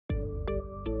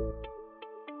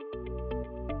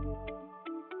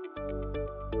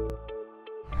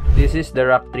This is the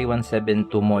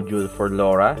RAK3172 module for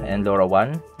LoRa and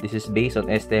LoRaWAN. This is based on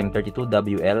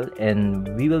STM32WL, and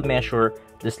we will measure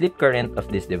the sleep current of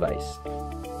this device.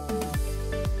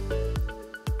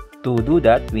 To do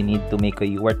that, we need to make a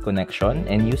UART connection,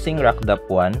 and using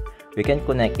WisDuo, we can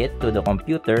connect it to the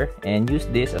computer and use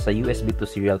this as a USB to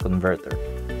serial converter.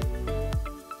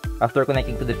 After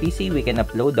connecting to the PC, we can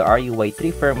upload the RUI3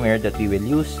 firmware that we will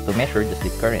use to measure the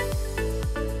sleep current.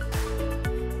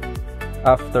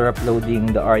 After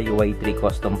uploading the RUI3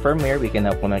 custom firmware, we can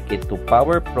now connect it to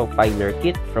Power Profiler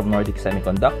Kit from Nordic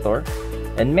Semiconductor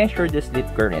and measure the sleep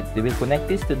current. We will connect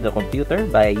this to the computer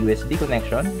by USB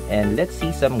connection, and let's see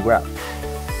some graph.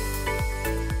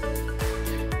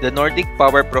 The Nordic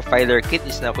Power Profiler Kit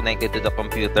is now connected to the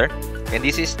computer, and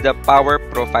this is the Power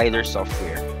Profiler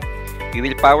software. We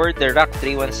will power the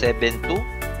RAK3172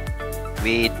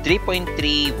 with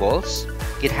 3.3 volts.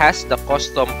 It has the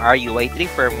custom RUI3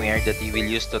 firmware that we will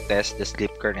use to test the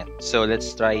sleep current. So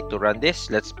let's try to run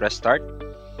this. Let's press start.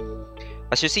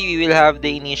 As you see, we will have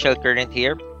the initial current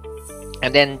here, and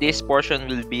then this portion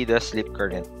will be the sleep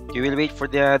current. You will wait for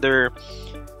the other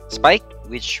spike,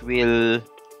 which will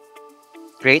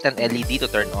create an LED to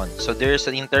turn on. So there's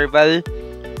an interval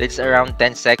that's around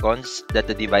 10 seconds that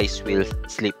the device will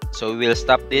sleep. So we will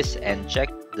stop this and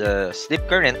check the sleep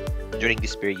current during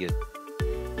this period.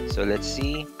 So let's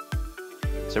see.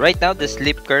 So right now, the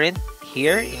sleep current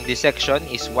here in this section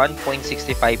is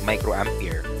 1.65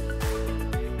 microampere.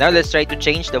 Now let's try to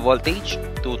change the voltage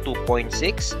to 2.6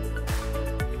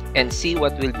 and see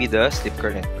what will be the sleep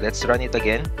current. Let's run it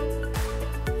again.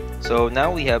 So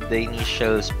now we have the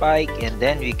initial spike, and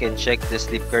then we can check the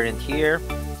sleep current here.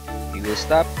 We will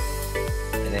stop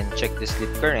and then check the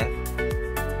sleep current.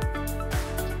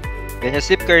 Then the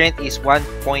sleep current is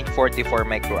 1.44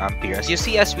 microampere. As you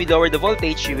see, as we lower the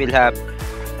voltage, you will have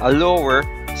a lower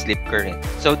sleep current.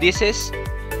 So this is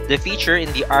the feature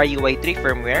in the RUI3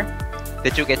 firmware,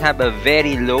 that you can have a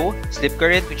very low sleep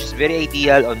current, which is very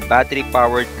ideal on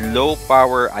battery-powered,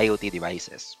 low-power IoT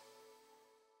devices.